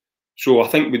team. So I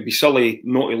think it would be silly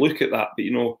not to look at that. But,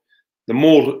 you know, the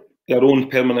more our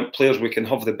own permanent players we can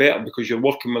have, the better, because you're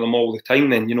working with them all the time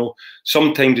then. You know,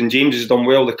 sometimes, and James has done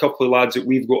well, the couple of lads that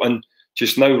we've got in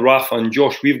just now, Rafa and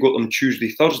Josh, we've got them Tuesday,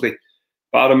 Thursday.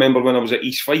 But I remember when I was at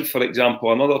East Fife, for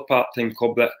example, another part-time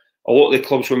club, that a lot of the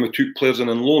clubs, when we took players in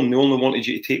on loan, they only wanted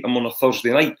you to take them on a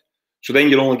Thursday night. So then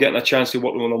you're only getting a chance to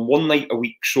work with them 1 night a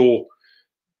week. So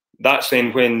that's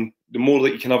then when the more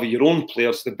that you can have of your own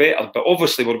players, the better. But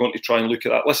obviously, we're going to try and look at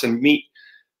that. Listen,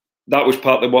 that was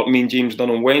part of what me and James done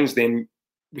on Wednesday. And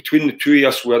between the two of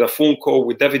us, we had a phone call.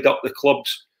 We divvied up the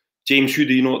clubs. James, who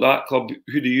do you know at that club?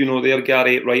 Who do you know there,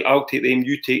 Gary? Right, I'll take them,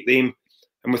 you take them.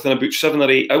 And within about 7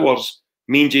 or 8 hours,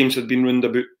 me and James had been round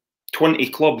about 20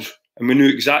 clubs, and we knew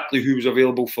exactly who was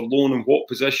available for loan and what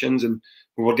positions, and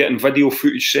We were getting video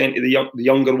footage sent to the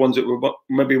younger ones that we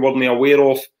maybe weren't aware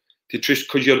of to trust,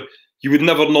 because you would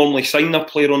never normally sign a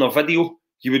player on a video.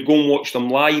 You would go and watch them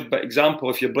live. But example,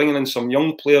 if you're bringing in some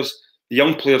young players, the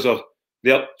young players are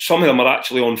there. Some of them are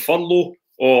actually on furlough,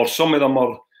 or some of them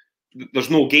are, there's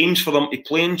no games for them to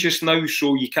play in just now,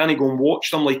 so you can't go and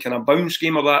watch them like in a bounce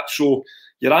game or that. So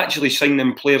you're actually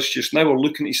signing players just now, or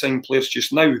looking to sign players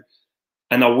just now,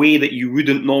 in a way that you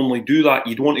wouldn't normally do that.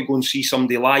 You'd want to go and see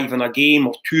somebody live in a game,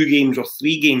 or 2 games, or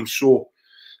 3 games. So,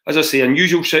 as I say,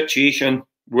 unusual situation.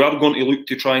 We are going to look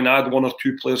to try and add 1 or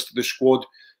 2 players to the squad.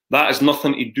 That has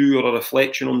nothing to do or a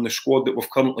reflection on the squad that we've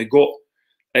currently got.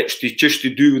 It's just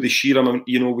to do with the sheer amount.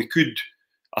 You know, we could,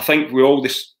 I think we all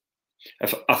this,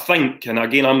 I think, and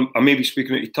again, I may be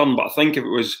speaking out of turn, but I think if it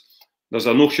was, there's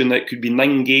a notion that it could be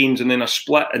 9 games and then a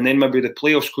split and then maybe the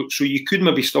playoffs. So you could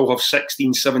maybe still have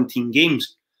 16, 17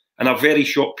 games in a very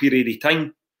short period of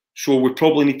time. So we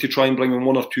probably need to try and bring in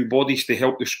 1 or 2 bodies to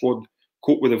help the squad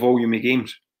cope with the volume of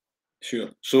games. Sure.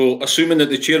 So, assuming that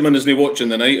the chairman isn't watching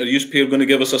tonight, are you pair going to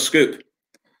give us a scoop?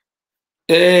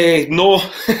 No.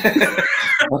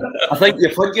 I think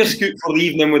you've had your scoop for the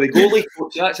evening with the goalie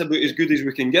coach. That's about as good as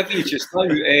we can give you just now.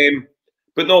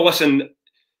 But no, listen,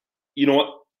 you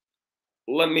know,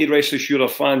 let me rest assured our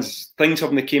fans, things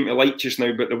haven't came to light just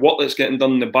now, but the work that's getting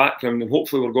done in the background, and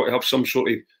hopefully we're going to have some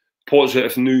sort of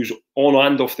positive news on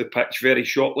and off the pitch very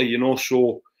shortly, you know.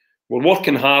 So we're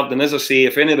working hard, and as I say,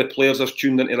 if any of the players are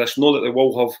tuned into this, know that they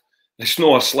will have, it's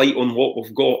not a slight on what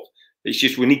we've got. It's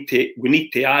just we need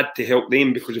to add to help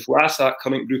them, because if we ask that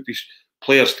current group of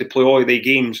players to play all of their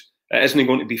games, it isn't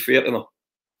going to be fair to them.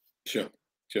 Sure.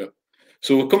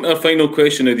 So we'll come to our final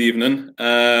question of the evening,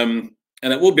 and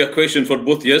it will be a question for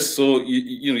both of you, so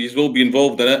you know, you will be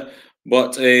involved in it.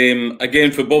 But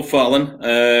again, for Bob Fallon,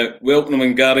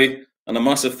 welcoming Gary, and a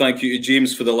massive thank you to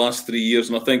James for the last 3 years,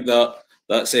 and I think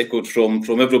that's echoed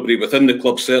from everybody within the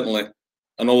club, certainly,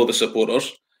 and all of the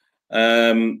supporters.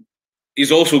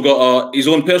 He's also got his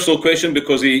own personal question,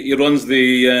 because he runs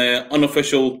the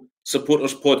unofficial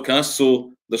supporters podcast.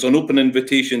 So there's an open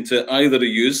invitation to either of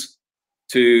yous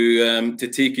to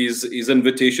take his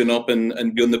invitation up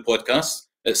and be on the podcast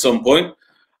at some point.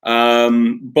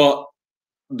 But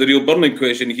the real burning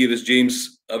question here is,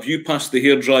 James, have you passed the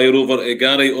hairdryer over to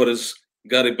Gary, or has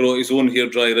Gary brought his own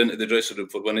hairdryer into the dressing room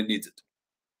for when it needs it?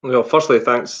 Well, firstly,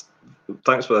 thanks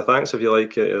for the thanks, if you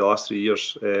like, the last 3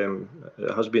 years.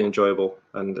 It has been enjoyable,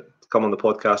 and come on the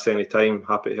podcast any time.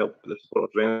 Happy to help the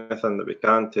supporters with anything that we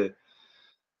can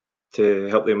to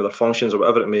help them with their functions or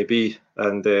whatever it may be.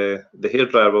 And the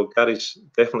hairdryer, well, Gary's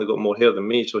definitely got more hair than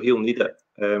me, so he'll need it.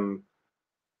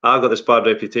 I've got this bad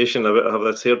reputation about having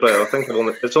this hairdryer. I think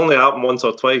it's only happened once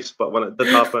or twice, but when it did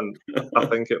happen, I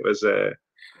think it was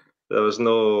there was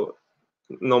no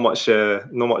much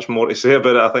more to say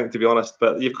about it, I think, to be honest.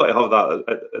 But you've got to have that.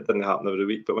 It didn't happen every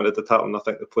week, but when it did happen, I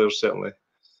think the players certainly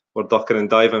were ducking and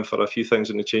diving for a few things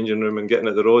in the changing room and getting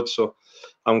at the road. So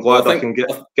I'm glad I can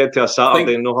get to a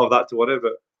Saturday and not have that to worry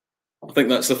about. I think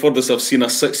that's the furthest I've seen a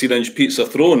 16-inch pizza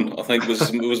thrown. I think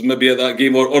was maybe at that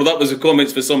game, or that was the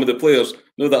comments for some of the players.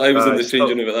 No, that I was in the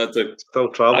changing room at that time. Still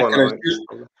travelling.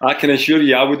 I can assure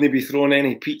you, I wouldn't be throwing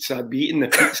any pizza. I'd be eating the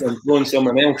pizza and throwing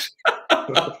someone else.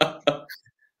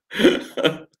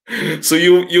 So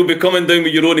you'll be coming down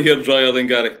with your own hairdryer then,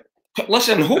 Gary?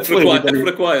 Listen, hopefully, if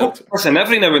required. Listen,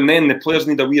 every now and then the players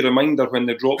need a wee reminder when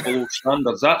they drop below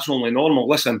standards. That's only normal.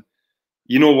 Listen,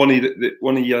 you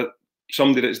know,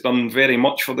 somebody that's done very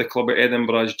much for the club at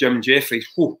Edinburgh is Jim Jeffries.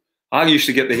 I used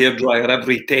to get the hairdryer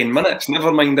every 10 minutes,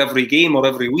 never mind every game or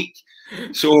every week.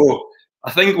 So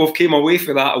I think we've came away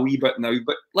from that a wee bit now.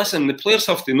 But listen, the players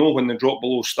have to know when they drop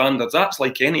below standards. That's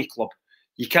like any club.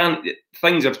 You can't.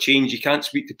 Things have changed. You can't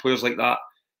speak to players like that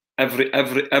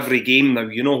every game now.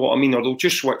 You know what I mean? Or they'll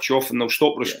just switch off and they'll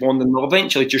stop responding. They'll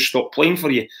eventually just stop playing for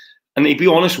you. And to be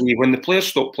honest with you, when the players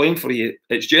stop playing for you,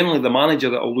 it's generally the manager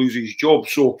that will lose his job.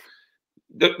 So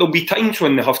there'll be times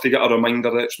when they have to get a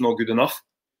reminder that it's not good enough.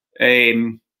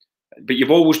 But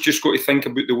you've always just got to think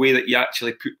about the way that you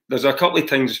actually put. There's a couple of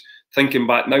times thinking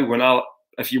back now when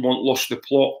if you want, lost the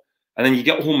plot, and then you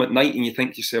get home at night and you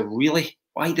think to yourself, really?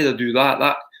 Why did I do that?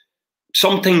 That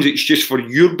sometimes it's just for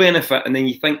your benefit, and then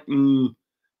you think,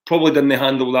 probably didn't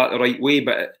handle that the right way.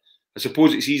 But I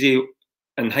suppose it's easy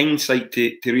in hindsight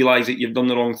to realise that you've done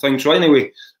the wrong thing. So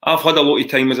anyway, I've had a lot of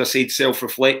time, as I said,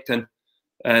 self-reflecting,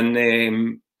 and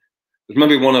there's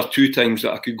maybe 1 or 2 times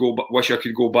that I wish I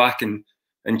could go back and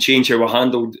change how I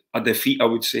handled a defeat, I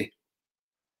would say.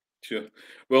 Sure.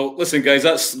 Well, listen, guys,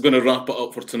 that's going to wrap it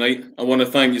up for tonight. I want to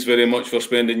thank you very much for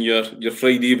spending your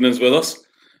Friday evenings with us.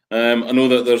 I know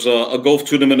that there's a golf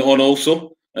tournament on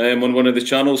also, on one of the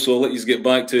channels, so I'll let you get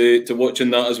back to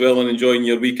watching that as well and enjoying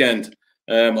your weekend.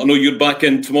 I know you're back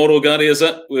in tomorrow, Gary, is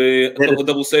it? With a couple of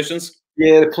double sessions?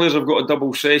 Yeah, the players have got a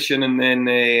double session, and then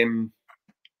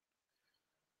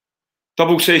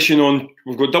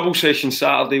we've got double session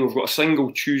Saturday, we've got a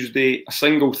single Tuesday, a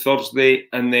single Thursday,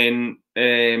 and then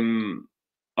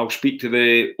I'll speak to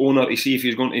the owner to see if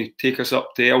he's going to take us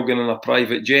up to Elgin in a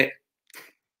private jet.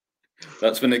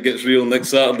 That's when it gets real next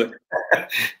Saturday.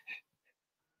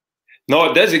 No,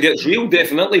 it does. It gets real,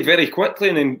 definitely, very quickly.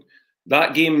 And then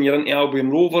that game, you're into Albion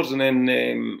Rovers, and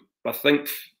then I think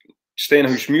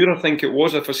Stenhousemuir, I think it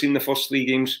was, if I've seen the first 3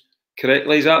 games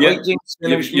correctly. Is that right,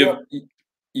 James?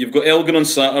 You've got Elgin on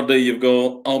Saturday, you've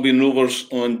got Albion Rovers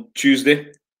on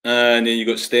Tuesday, and then you've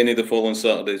got Steny the following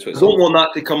Saturday. I don't want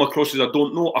that to come across as I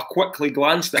don't know. I quickly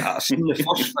glanced at it. I've seen the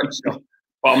first fixture,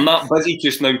 but I'm not busy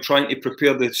just now trying to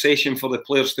prepare the session for the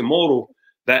players tomorrow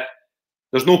that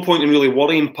there's no point in really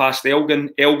worrying past Elgin.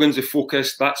 Elgin's the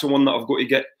focus. That's the one that I've got to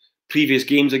get previous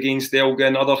games against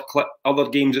Elgin, other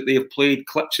games that they've played,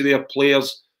 clips of their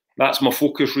players. That's my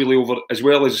focus really over, as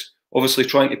well as obviously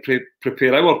trying to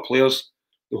prepare our players.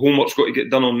 The homework's got to get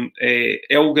done on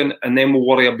Elgin, and then we'll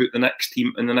worry about the next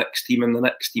team and the next team and the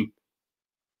next team.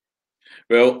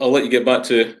 Well, I'll let you get back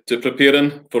to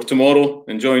preparing for tomorrow,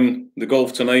 enjoying the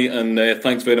golf tonight, and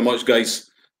thanks very much,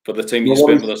 guys, for the time you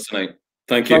spent with us tonight.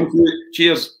 Thank you. Thank you.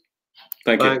 Cheers.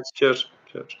 Thank you. Thanks. Cheers.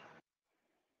 Cheers.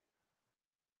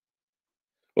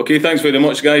 Okay, thanks very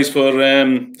much, guys, for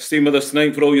staying with us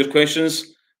tonight, for all your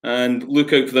questions, and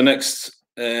look out for the next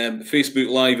Facebook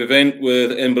Live event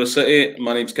with Edinburgh City.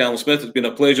 My name's Calum Smith. It's been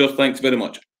a pleasure. Thanks very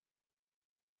much.